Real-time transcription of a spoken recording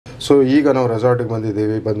So ಈಗ ನಾವು ರೆಸಾರ್ಟಿಗೆ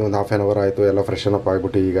ಬಂದಿದ್ದೀವಿ. ಬಂದು ಒಂದು ಹಾಫ್ ಆನ್ ಅವರ್ ಆಯಿತು. ಎಲ್ಲ ಫ್ರೆಶನ್ ಅಪ್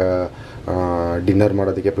ಆಗಿಬಿಟ್ಟು ಈಗ ಡಿನ್ನರ್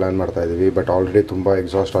ಮಾಡೋದಕ್ಕೆ ಪ್ಲ್ಯಾನ್ ಮಾಡ್ತಾಯಿದ್ದೀವಿ. ಬಟ್ ಆಲ್ರೆಡಿ ತುಂಬ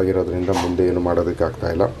ಎಕ್ಸಾಸ್ಟ್ ಆಗಿರೋದ್ರಿಂದ ಮುಂದೆ ಏನು ಮಾಡೋದಕ್ಕೆ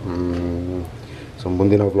ಆಗ್ತಾಯಿಲ್ಲ. ಸೊ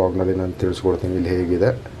ಮುಂದಿನ ವ್ಲಾಗ್ನಲ್ಲಿ ನಾನು ತಿಳಿಸ್ಕೊಡ್ತೀನಿ ಇಲ್ಲಿ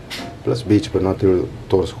ಹೇಗಿದೆ, ಪ್ಲಸ್ ಬೀಚ್ ನಾನು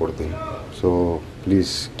ತೋರಿಸ್ಕೊಡ್ತೀನಿ. So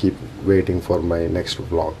please keep waiting for my next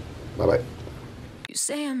vlog. Bye. You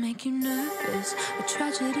say I make you nervous, a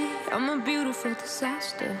tragedy, I'm a beautiful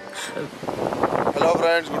disaster. Hello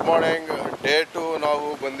friends, good morning. Day 2 ನಾವು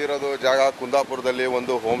ಬಂದಿರೋದು ಜಾಗ ಕುಂದಾಪುರದಲ್ಲಿ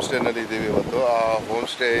ಒಂದು ಹೋಮ್ ಸ್ಟೇನಲ್ಲಿ ಇದ್ದೀವಿ ಇವತ್ತು. ಆ ಹೋಮ್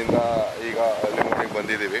ಸ್ಟೇಯಿಂದ ಈಗ ಅರ್ಲಿ ಮಾರ್ನಿಂಗ್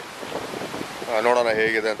ಬಂದಿದ್ದೀವಿ. ನೋಡೋಣ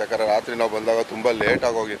ಹೇಗಿದೆ ಅಂತ. ಯಾಕಂದರೆ ರಾತ್ರಿ ನಾವು ಬಂದಾಗ ತುಂಬ ಲೇಟ್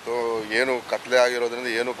ಆಗೋಗಿತ್ತು. ಏನು ಕತ್ಲೆ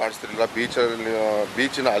ಆಗಿರೋದ್ರಿಂದ ಏನೂ ಕಾಣಿಸ್ತಿರಲಿಲ್ಲ.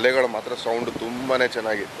 ಬೀಚಿನ ಅಲೆಗಳು ಮಾತ್ರ ಸೌಂಡ್ ತುಂಬಾ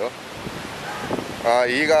ಚೆನ್ನಾಗಿತ್ತು.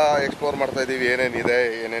 ಈಗ ಎಕ್ಸ್ಪ್ಲೋರ್ ಮಾಡ್ತಾಯಿದ್ದೀವಿ ಏನೇನಿದೆ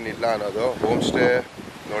ಏನೇನಿಲ್ಲ ಅನ್ನೋದು. ಹೋಮ್ ಸ್ಟೇ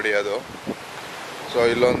ನೋಡಿ ಅದು. ಸೊ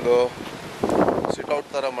ಇಲ್ಲೊಂದು ಸಿಟ್ಔಟ್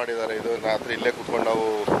ಥರ ಮಾಡಿದ್ದಾರೆ. ಇದು ರಾತ್ರಿ ಇಲ್ಲೇ ಕೂತ್ಕೊಂಡು ನಾವು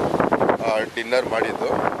ಡಿನ್ನರ್ ಮಾಡಿದ್ದು.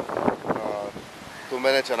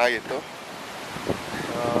 ತುಂಬಾ ಚೆನ್ನಾಗಿತ್ತು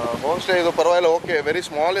ಹೋಮ್ ಸ್ಟೇ. ಇದು ಪರವಾಗಿಲ್ಲ, ಓಕೆ, ವೆರಿ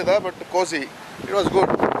ಸ್ಮಾಲ್ ಇದೆ, but Kosi. It was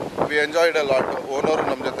good. We enjoyed a lot. Owner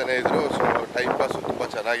ನಮ್ಮ ಜೊತೆನೇ ಇದ್ದರು. ಸೊ ಟೈಮ್ ಪಾಸು ತುಂಬ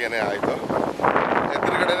ಚೆನ್ನಾಗೇ ಆಯಿತು.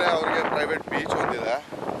 ಎದುರುಗಡೆನೇ ಅವ್ರಿಗೆ ಪ್ರೈವೇಟ್ ಬೀಚ್ ಒಂದಿದೆ.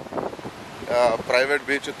 ಪ್ರೈವೇಟ್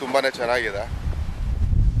ಬೀಚು ತುಂಬಾ ಚೆನ್ನಾಗಿದೆ.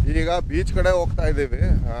 ಈಗ ಬೀಚ್ ಕಡೆ ಹೋಗ್ತಾ ಇದ್ದೀವಿ.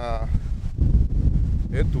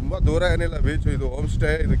 ಏನು ತುಂಬ ದೂರ ಏನಿಲ್ಲ ಬೀಚು. ಇದು ಹೋಮ್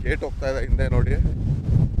ಸ್ಟೇ. ಇದು ಗೇಟ್ ಹೋಗ್ತಾ ಇದೆ ಹಿಂದೆ ನೋಡಿ.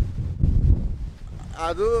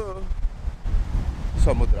 ಅದು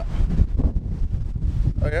ಸಮುದ್ರ.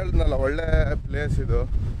 ಹೇಳಿದ್ನಲ್ಲ, ಒಳ್ಳೆ ಪ್ಲೇಸ್ ಇದು.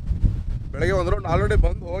 ಬೆಳಗ್ಗೆ ಒಂದು ರೌಂಡ್ ಆಲ್ರೆಡಿ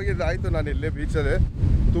ಬಂದು ಹೋಗಿದ್ದಾಯಿತು ನಾನು ಇಲ್ಲಿ ಬೀಚಲ್ಲಿ.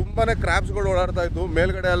 ತುಂಬಾ ಕ್ರ್ಯಾಬ್ಸ್ಗಳು ಓಡಾಡ್ತಾ ಇತ್ತು.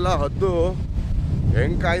 ಮೇಲ್ಗಡೆ ಎಲ್ಲ ಹದ್ದು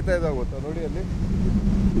ಹೆಂಗೆ ಕಾಯ್ತಾ ಇದ್ದಾವೆ ಗೊತ್ತಾ ನೋಡಿ. ಅಲ್ಲಿ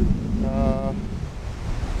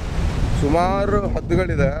ಸುಮಾರು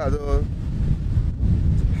ಹದ್ದುಗಳಿದೆ. ಅದು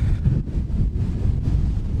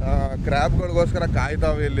ಕ್ರ್ಯಾಬ್ಗಳಿಗೋಸ್ಕರ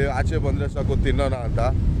ಕಾಯ್ತಾವೆ ಇಲ್ಲಿ. ಆಚೆ ಬಂದರೆ ಸಾಕು ತಿನ್ನೋಣ ಅಂತ.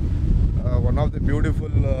 One of the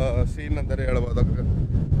beautiful scene ಅಂತಲೇ ಹೇಳ್ಬೋದು.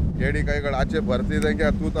 ಏಡಿ ಕೈಗಳು ಆಚೆ ಬರ್ತಿದ್ದಂಗೆ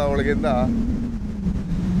ತೂತ ಒಳಗಿಂದ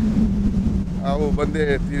ಅವು ಬಂದು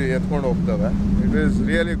ಎತ್ಕೊಂಡು ಹೋಗ್ತವೆ. It is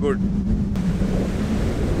really good.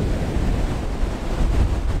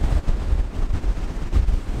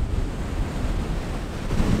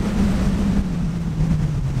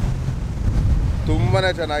 ತುಂಬಾ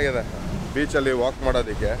ಚೆನ್ನಾಗಿದೆ ಬೀಚಲ್ಲಿ ವಾಕ್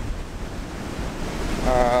ಮಾಡೋದಕ್ಕೆ.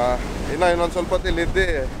 ಇನ್ನೊಂದು ಸ್ವಲ್ಪ ಹೊತ್ತು ಇಲ್ಲಿದ್ದು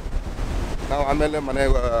ನಾವು ಆಮೇಲೆ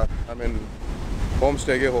ಮನೆಗೆ ಹೋಮ್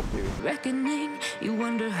ಸ್ಟೇಗೆ ಹೋಗ್ತೀವಿ. You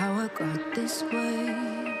wonder how I got this way.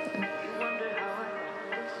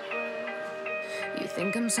 You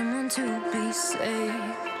think I'm someone to be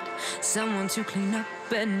saved, someone to clean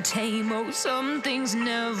up and tame. Oh, some things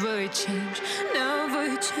never change, never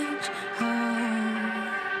change.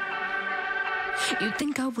 You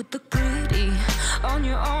think I would look pretty on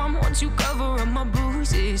your arm once you cover up my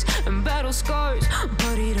bruises and battle scars,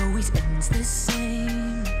 but it always ends the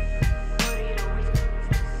same.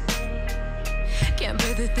 Can't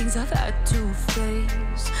bear the things I've had to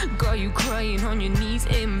face. Got you crying on your knees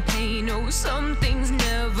in pain. Oh, some things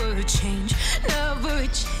never change, never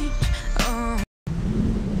change.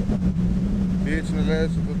 ಬೀಚ್ನಲ್ಲೇ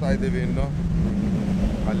ಸುತ್ತಾ ಇದ್ದೀವಿ. ಇನ್ನು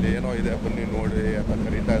ಅಲ್ಲಿ ಏನೋ ಇದೆ, ಬನ್ನಿ ನೋಡಿ ಅಂತ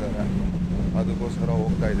ಕರೀತಾ ಇದ್ದಾರೆ. ಅದಕ್ಕೋಸ್ಕರ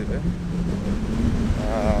ಹೋಗ್ತಾ ಇದ್ದೀವಿ.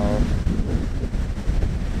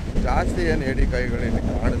 ಜಾಸ್ತಿ ಏನು ಏಡಿ ಕೈಗಳು ಇಲ್ಲಿ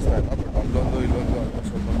ಕಾಣಿಸ್ತಾ ಇಲ್ಲ, ಬಟ್ ಅಲ್ಲೊಂದು ಇಲ್ಲೊಂದು ಅಲ್ಪ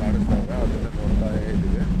ಸ್ವಲ್ಪ ಕಾಣಿಸ್ತಾ ಇದೆ. ಅದನ್ನೇ ನೋಡ್ತಾ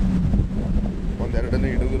ಇದ್ದೀವಿ. ಒಂದೆರಡನೇ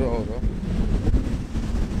ಹಿಡಿದ್ರು ಅವರು.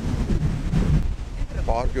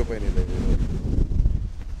 ಪಾರ್ಕ್ಯೂಪೈನ್ ಇದೆ ಇದು.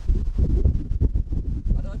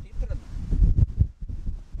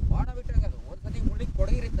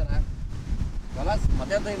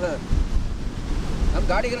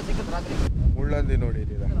 ಮುಳ್ಳಂದಿ ನೋಡಿ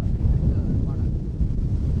ಇಲ್ಲಿದೆ.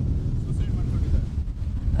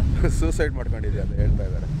 ಸೂಸೈಡ್ ಮಾಡ್ಕೊಂಡಿದೆ ಅಂತ ಹೇಳ್ತಾ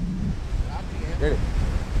ಇದ್ದಾರೆ. ಹೇಳಿ.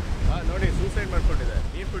 ನೋಡಿ, ಸೂಸೈಡ್ ಮಾಡ್ಕೊಂಡಿದೆ.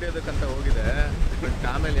 ನೀರು ಕುಡಿಯೋದಕ್ಕಂತ ಹೋಗಿದೆ, ಬಟ್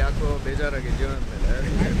ಆಮೇಲೆ ಯಾಕೋ ಬೇಜಾರಾಗಿ ಜೀವನದ ಮೇಲೆ.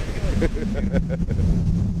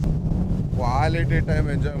 ಕ್ವಾಲಿಟಿ ಟೈಮ್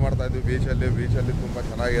ಎಂಜಾಯ್ ಮಾಡ್ತಾ ಇದ್ವಿ ಬೀಚಲ್ಲಿ. ತುಂಬ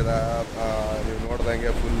ಚೆನ್ನಾಗಿದೆ. ನೀವು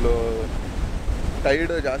ನೋಡ್ದಂಗೆ ಫುಲ್ಲು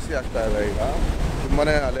ಟೈಡ್ ಜಾಸ್ತಿ ಆಗ್ತಾ ಇದೆ ಈಗ. ತುಂಬಾ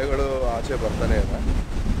ಅಲೆಗಳು ಆಚೆ ಬರ್ತಾನೆ ಇದೆ.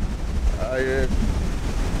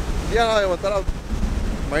 ಒಂಥರ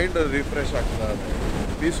ಮೈಂಡ್ ರಿಫ್ರೆಶ್ ಆಗ್ತದೆ.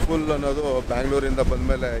 ಪೀಸ್ಫುಲ್ ಅನ್ನೋದು ಬ್ಯಾಂಗ್ಳೂರಿಂದ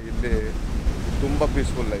ಬಂದಮೇಲೆ ಇಲ್ಲಿ ತುಂಬ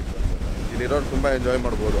ಪೀಸ್ಫುಲ್ ಲೈಫ್. ಇಲ್ಲಿರೋರು ತುಂಬ ಎಂಜಾಯ್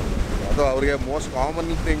ಮಾಡ್ಬೋದು. ಅದು ಅವ್ರಿಗೆ ಮೋಸ್ಟ್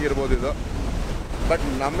ಕಾಮನ್ ಥಿಂಗ್ ಇರ್ಬೋದು ಇದು. ಬಟ್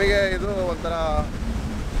ನಮಗೆ ಇದು ಒಂಥರ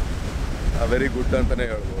ವೆರಿ ಗುಡ್ ಅಂತಲೇ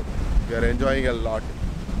ಹೇಳ್ಬೋದು. We are enjoying A lot.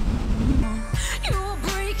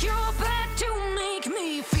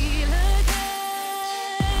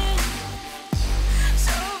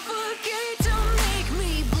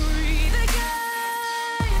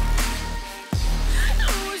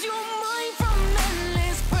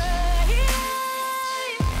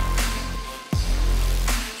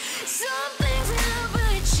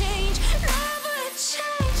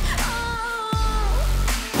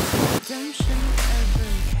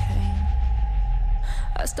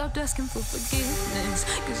 stopped asking for forgiveness,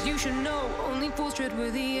 cause you should know only fools tread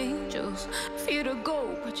where the angels fear to go,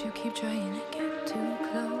 but you keep trying to get too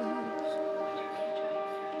close.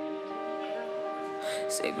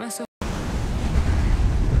 Save myself.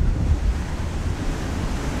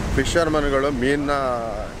 ಫಿಷರ್ಮನ್ಗಳು ಮೀನನ್ನ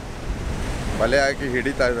ಬಲೆ ಹಾಕಿ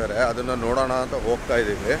ಹಿಡಿತಾ ಇದ್ದಾರೆ, ಅದನ್ನು ನೋಡೋಣ ಅಂತ ಹೋಗ್ತಾ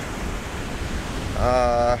ಇದ್ದೀವಿ.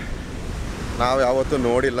 ನಾವು ಯಾವತ್ತೂ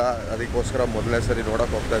ನೋಡಿಲ್ಲ, ಅದಕ್ಕೋಸ್ಕರ ಮೊದಲನೇ ಸರಿ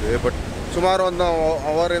ನೋಡೋಕೆ ಹೋಗ್ತಾ ಇದ್ದೀವಿ. ಬಟ್ ಸುಮಾರು ಒಂದು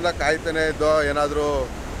ಅವರಿಂದ ಕಾಯ್ತಾನೆ ಇದ್ದೋ ಏನಾದರೂ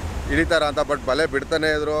ಹಿಡಿತಾರ ಅಂತ. ಬಟ್ ಬಲೆ ಬಿಡ್ತಾನೆ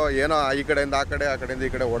ಇದ್ರು, ಏನೋ ಈ ಕಡೆಯಿಂದ ಆ ಕಡೆ, ಆ ಕಡೆಯಿಂದ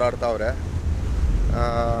ಈ ಕಡೆ ಓಡಾಡ್ತಾವ್ರೆ.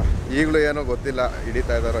 ಈಗಲೂ ಏನೋ ಗೊತ್ತಿಲ್ಲ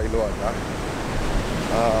ಹಿಡಿತಾ ಇದ್ದಾರೋ ಇಲ್ವೋ ಅಂತ.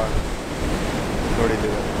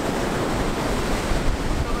 ನೋಡಿದ್ದೀವಿ,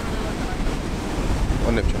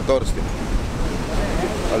 ಒಂದು ನಿಮಿಷ ತೋರಿಸ್ತೀನಿ.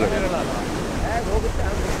 ಅಲ್ಲ,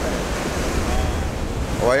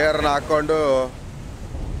 ವಯರ್ನ ಹಾಕ್ಕೊಂಡು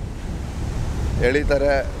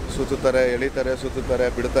ಎಳಿತಾರೆ ಸುತ್ತುತ್ತಾರೆ, ಎಳಿತಾರೆ ಸುತ್ತುತ್ತಾರೆ,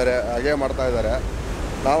 ಬಿಡ್ತಾರೆ, ಹಾಗೇ ಮಾಡ್ತಾ ಇದ್ದಾರೆ.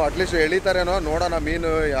 ನಾವು ಅಟ್ಲೀಸ್ಟ್ ಎಳಿತಾರೇನೋ ನೋಡೋಣ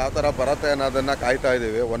ಮೀನು ಯಾವ ಥರ ಬರುತ್ತೆ ಅನ್ನೋದನ್ನು ಕಾಯ್ತಾ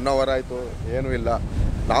ಇದ್ದೀವಿ. 1 hour ಆಯಿತು, ಏನೂ ಇಲ್ಲ.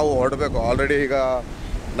 ನಾವು ಹೊರಡಬೇಕು. ಆಲ್ರೆಡಿ ಈಗ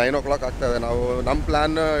 9 o'clock ಆಗ್ತಾಯಿದೆ. ನಾವು ನಮ್ಮ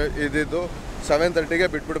ಪ್ಲ್ಯಾನ್ ಇದ್ದಿದ್ದು 7:30ಗೆ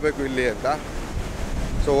ಬಿಟ್ಬಿಡ್ಬೇಕು ಇಲ್ಲಿ ಅಂತ.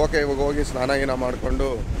 ಸೊ ಓಕೆ, ಇವಾಗ ಹೋಗಿ ಸ್ನಾನ ಗೀನ ಮಾಡಿಕೊಂಡು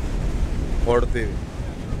ಹೊರಡ್ತೀವಿ.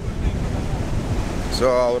 ಸೊ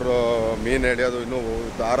ಅವರು ಮೀನು ಹಿಡಿಯೋದು ಇನ್ನೂ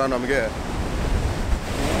ದಾರ ನಮಗೆ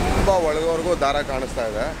ತುಂಬ ಒಳಗವರೆಗೂ ದಾರ ಕಾಣಿಸ್ತಾ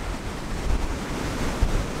ಇದೆ.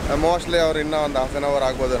 ಮೋಸ್ಟ್ಲಿ ಅವ್ರು ಇನ್ನೂ ಒಂದು 1/2 hour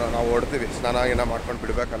ಆಗ್ಬೋದೇನೋ. ನಾವು ಹೊಡ್ತೀವಿ, ಸ್ನಾನ ಗೀನ ಮಾಡ್ಕೊಂಡು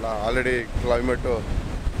ಬಿಡಬೇಕಲ್ಲ. ಆಲ್ರೆಡಿ ಕ್ಲೈಮೇಟು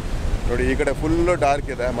ನೋಡಿ, ಈ ಕಡೆ ಫುಲ್ಲು ಡಾರ್ಕ್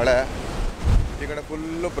ಇದೆ ಮಳೆ, ಈ ಕಡೆ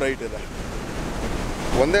ಫುಲ್ಲು ಬ್ರೈಟ್ ಇದೆ.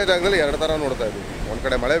 ಒಂದೇ ಜಾಗದಲ್ಲಿ 2 ಥರ ನೋಡ್ತಾ ಇದ್ದೀವಿ. ಒಂದು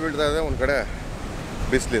ಕಡೆ ಮಳೆ ಬೀಳ್ತಾ ಇದೆ, ಒಂದು ಕಡೆ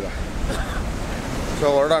ಬಿಸಿಲಿದೆ. ಸೊ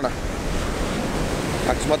ಹೊರಡೋಣ.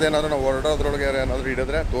 ಅಕಸ್ಮಾತ್ ಏನಾದರೂ ನಾವು ಹೊರಡೋದ್ರೊಳಗೆ ಏನಾದರೂ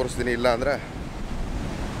ಹಿಡಿದ್ರೆ ತೋರಿಸ್ತೀನಿ, ಇಲ್ಲ ಅಂದರೆ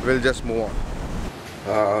will just move on.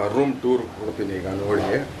 Room tour ಕೊಡ್ತೀನಿ ಈಗ ನೋಡಿ.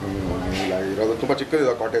 ಇಲ್ಲ, ಇರೋದು ತುಂಬ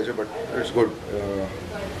ಚಿಕ್ಕದಿದೆ ಕಾಟೇಜು, ಬಟ್ ಇಟ್ಸ್ ಗುಡ್.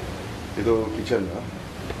 ಇದು ಕಿಚನ್.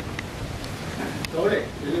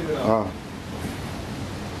 ಹಾಂ,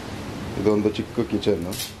 ಇದೊಂದು ಚಿಕ್ಕ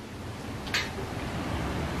ಕಿಚನ್ನು.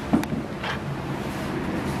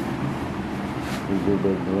 ಇದು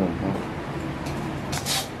ಬೆಡ್ರೂಮ್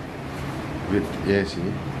ವಿತ್ AC.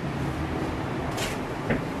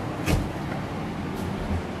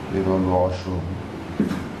 ಇದೊಂದು ವಾಶ್ರೂಮ್.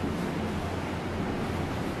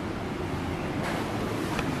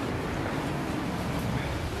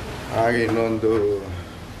 ಹಾಗೆ ಇನ್ನೊಂದು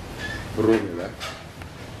ರೂಮ್ ಇದೆ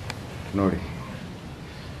ನೋಡಿ.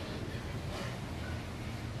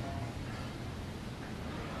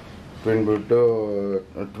 ಟ್ವಿನ್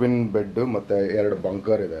ಬೆಡ್ಡು ಮತ್ತು 2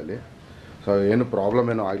 ಬಂಕರ್ ಇದೆ ಅಲ್ಲಿ. ಸೊ ಏನು ಪ್ರಾಬ್ಲಮ್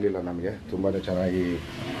ಏನೂ ಆಗಲಿಲ್ಲ ನಮಗೆ, ತುಂಬಾ ಚೆನ್ನಾಗಿ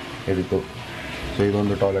ಇದಿತ್ತು. ಸೊ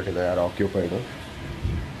ಇದೊಂದು ಟಾಯ್ಲೆಟ್ ಇದೆ, ಯಾರು ಆಕ್ಯುಪೈಡು.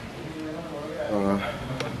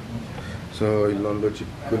 ಸೊ ಇಲ್ಲೊಂದು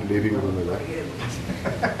ಚಿಕ್ಕ ಲಿವಿಂಗ್ ರೂಮ್ ಇದೆ.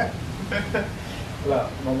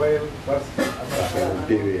 ಮೊಬೈಲ್,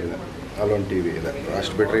 TV ಇದೆ, ಅಲ್ಲೊಂದು TV ಇದೆ.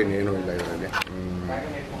 ಅಷ್ಟು ಬಿಟ್ಟರೆ ಇನ್ನೇನೂ ಇಲ್ಲ ಇದರಲ್ಲಿ.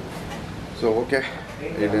 ಸೊ ಓಕೆ,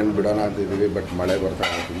 ಇನ್ನೇನು ಬಿಡೋಣ ಅಂತಿದ್ದೀವಿ. ಬಟ್ ಮಳೆ ಬರ್ತಾ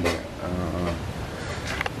ಇದೆ ತುಂಬ.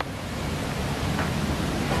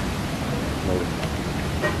 ನೋಡಿ,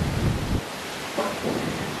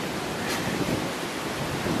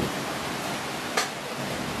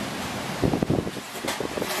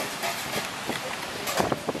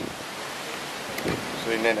 ಸೊ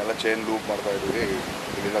ಇನ್ನೇನೆಲ್ಲ ಚೈನ್ ಲೂಪ್ ಮಾಡ್ತಾ ಇದ್ದೀವಿ.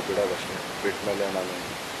 ಇಲ್ಲಿಂದ ಬಿಡೋದಷ್ಟೇ. ಬಿಟ್ಟ ಮೇಲೆ ನಾನು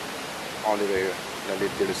ಆನ್ ದಿ ವೇನಲ್ಲಿ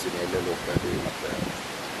ತಿಳಿಸ್ತೀನಿ ಎಲ್ಲೆಲ್ಲಿ ಹೋಗ್ತಾ ಇದ್ದೀವಿ.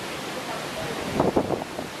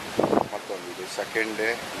 ಮತ್ತೊಂದು ಇದು ಸೆಕೆಂಡ್ ಡೇ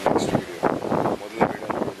ನೆಕ್ಸ್ಟ್ ವೀಡಿಯೋ. ಮೊದಲನೇ ವೀಡಿಯೋ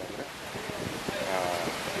ನೋಡಿಲ್ಲ ಅಂದರೆ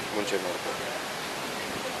ಮುಂಚೆ ನೋಡ್ಬೋದು.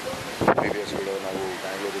 ಪ್ರೀವಿಯಸ್ ವೀಡಿಯೋ ನಾವು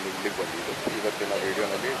ಬ್ಯಾಂಗ್ಳೂರಿಂದ ಇಲ್ಲಿಗೆ ಬಂದಿದ್ದು. ಇವತ್ತಿನ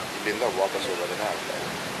ವೀಡಿಯೋನಲ್ಲಿ ಇಲ್ಲಿಂದ ವಾಪಸ್ ಹೋಗೋದನ್ನೇ ಆಗ್ತಾಯಿದೆ.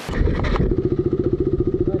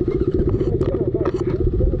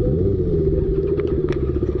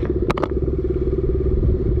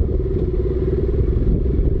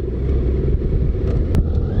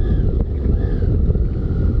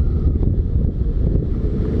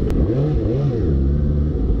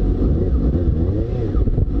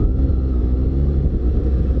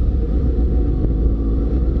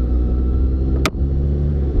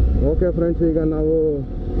 ಓಕೆ ಫ್ರೆಂಡ್ಸ್, ಈಗ ನಾವು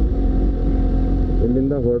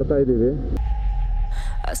ಇಲ್ಲಿಂದ ಹೊರಡ್ತಾ ಇದ್ದೀವಿ.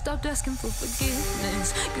 I stopped asking for forgiveness,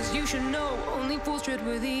 cause you should know only fools tread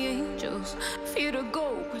where the angels fear to go,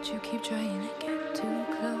 but you keep trying to get too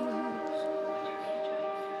close.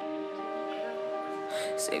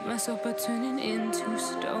 Save myself by turning into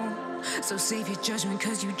stone. So save your judgment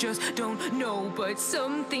cause you just don't know. But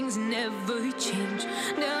some things never change,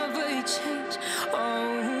 never change.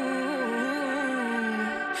 Oh,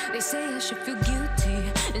 they say I should feel guilty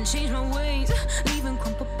and change my ways, leaving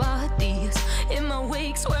crumpled bodies in my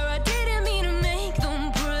wake. Swear I didn't mean to make them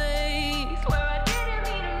break. Swear I didn't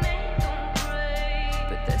mean to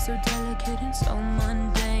so delicate and so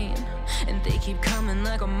mundane, and they keep coming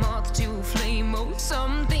like a moth to a flame. Oh,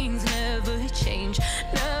 some things never change,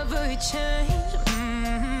 never change.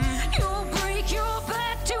 You break your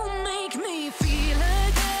back to make me feel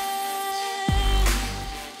again,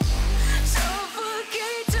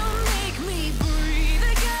 suffocate to make me breathe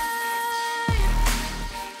again,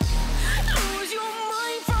 lose your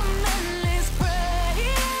mind from endless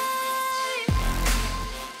pain.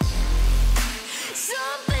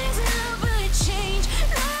 Some things never change,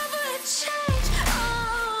 never change. Oh.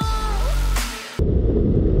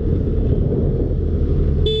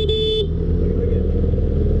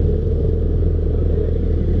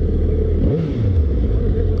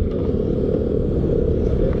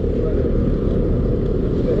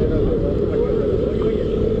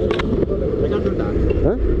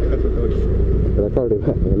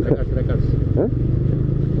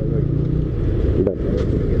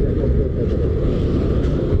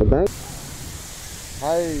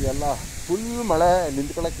 Hi ಎಲ್ಲ full ಮಳೆ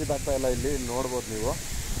ನಿಂತ್ಕೊಳ್ಳೋಕ್ಕೆ ಇದಾಗ್ತಾ ಇಲ್ಲ. ಇಲ್ಲಿ ನೋಡ್ಬೋದು ನೀವು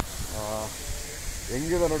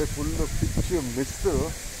ಹೆಂಗಿದೆ ನೋಡಿ, full pitch mist,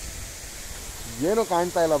 ಏನೂ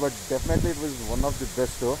ಕಾಣ್ತಾ ಇಲ್ಲ. But definitely it was one of the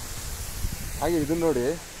best. ಹಾಗೆ ಇದನ್ನು ನೋಡಿ,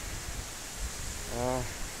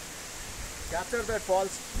 Capture that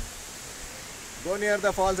falls. Go near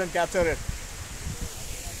the falls and capture it.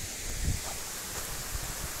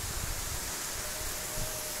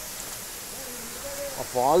 ಆ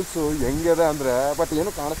ಫಾಲ್ಸು ಹೆಂಗಿದೆ ಅಂದರೆ, ಬಟ್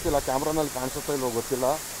ಏನೂ ಕಾಣಿಸ್ತಿಲ್ಲ, ಕ್ಯಾಮ್ರಾನಲ್ಲಿ ಕಾಣಿಸುತ್ತಾ ಇಲ್ವೋ ಗೊತ್ತಿಲ್ಲ.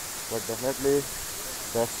 ಬಟ್ ಡೆಫಿನೆಟ್ಲಿ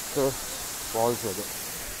ಬೆಸ್ಟ್ ಫಾಲ್ಸ್ ಅದು.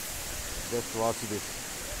 Just watch this.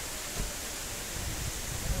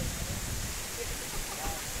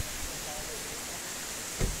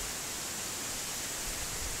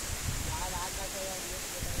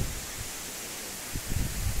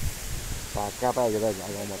 ಸಾಕಾಗಿದೆ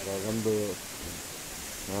ಜಾಗ ಮಾತ್ರ. ಒಂದು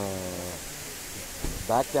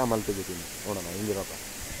ಬ್ಯಾಕ್ ಕ್ಯಾಮಲ್ಲಿ ತೆಗಿತೀನಿ, ನೋಡೋಣ ಹೆಂಗಿರತ್ತ.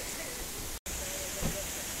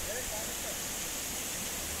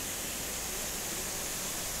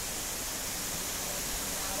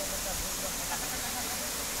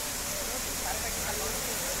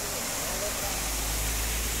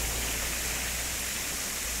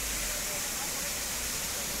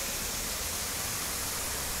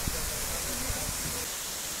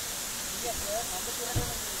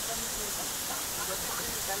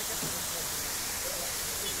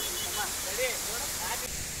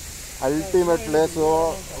 Ultimate place.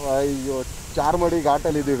 ಅಯ್ಯೋ, ಚಾರ್ಮಡಿ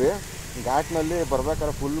ಘಾಟಲ್ಲಿದ್ದೀವಿ. ಘಾಟ್ನಲ್ಲಿ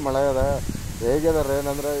ಬರ್ಬೇಕಾದ್ರೆ ಫುಲ್ ಮಳೆ ಇದೆ. ಹೇಗಿದೆ ರೇನ್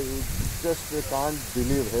ಅಂದರೆ ಜಸ್ಟ್ ಕಾಂಟ್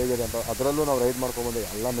ಬಿಲೀವ್ ಹೇಗಿದೆ ಅಂತ. ಅದರಲ್ಲೂ ನಾವು ರೈಡ್ ಮಾಡ್ಕೊಂಡ್ಬಂದು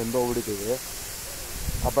ಎಲ್ಲ ನೆಂದೋಗ್ಬಿಟ್ಟಿದ್ದೀವಿ.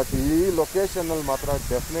 ಬಟ್ ಈ ಲೊಕೇಶನ್ನಲ್ಲಿ ಮಾತ್ರ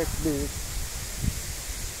ಡೆಫಿನೆಟ್ಲಿ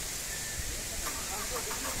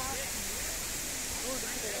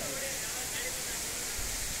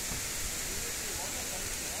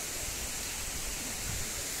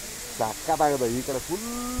ಸಕ್ಕತ್ತಾಗಿದೆ. ಈ ಕಡೆ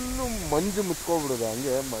ಫುಲ್ಲು ಮಂಜು ಮುಚ್ಕೊಬಿಡಿದೆ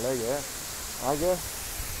ಹಂಗೆ ಮಳೆಗೆ. ಹಾಗೆ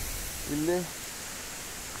ಇಲ್ಲಿ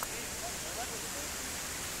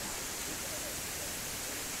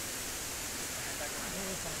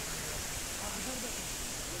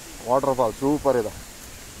ವಾಟರ್ ಫಾಲ್ ಸೂಪರ್ ಇದೆ,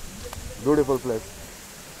 beautiful place.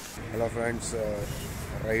 Hello friends,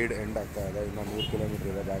 ride end ಆಗ್ತಾ ಇದೆ. ಇನ್ನು 100 ಕಿಲೋಮೀಟ್ರ್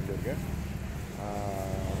ಇದೆ ಬ್ಯಾಂಗ್ಳೂರಿಗೆ.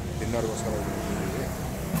 ಡಿನ್ನರ್ಗೋಸ್ಕರ ಹೋಗ್ತಿದ್ದೀವಿ.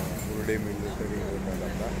 ಮುರುಡಿ ಮಿಲಿಟರಿ ಹೋಟೆಲ್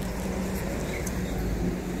ಅಂತ.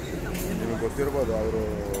 ನಿಮಗೆ ಗೊತ್ತಿರ್ಬೋದು, ಅವರು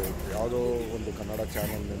ಯಾವುದೋ ಒಂದು ಕನ್ನಡ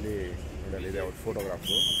ಚಾನಲ್ನಲ್ಲಿ ನೋಡಲಿದೆ ಅವ್ರ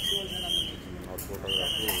ಫೋಟೋಗ್ರಾಫು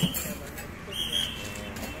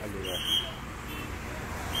ಅಲ್ಲಿದೆ.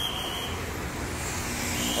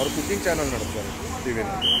 ಅವರು ಕುಕ್ಕಿಂಗ್ ಚಾನಲ್ ನಡೆಸ್ತಾರೆ ಟಿ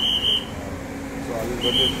ವಿನಲ್ಲಿ. ಸೊ ಅಲ್ಲಿ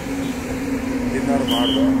ಬಂದು ಡಿನ್ನರ್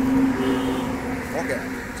ಮಾಡಿದೆ. ಓಕೆ,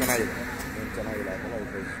 ಚೆನ್ನಾಗಿದೆ, ಏನು ಚೆನ್ನಾಗಿಲ್ಲ ಅಂದರೆ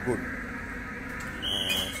ಇಟ್ ವಾಸ್ ಗುಡ್.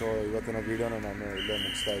 ಸೊ ಇವತ್ತಿನ ವೀಡಿಯೋನ ನಾನು ಇಲ್ಲೇ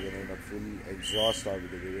ಮುಗಿಸ್ತಾ ಇದ್ದೀನಿ. ನಾವು ಫುಲ್ ಎಕ್ಸಾಸ್ಟ್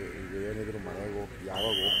ಆಗಿಬಿಟ್ಟಿದ್ದೀವಿ. ಈಗ ಏನಿದ್ರು ಮನೆಗೆ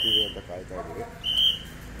ಯಾವಾಗ ಹೋಗ್ತೀವಿ ಅಂತ ಕಾಯ್ತಾ ಇದ್ದೀವಿ.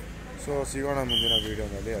 ಸೊ ಸಿಗೋಣ ಮುಂದಿನ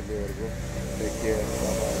ವೀಡಿಯೋನಲ್ಲಿ. ಅಲ್ಲಿವರೆಗೂ ಟೇಕ್ ಕೇರ್.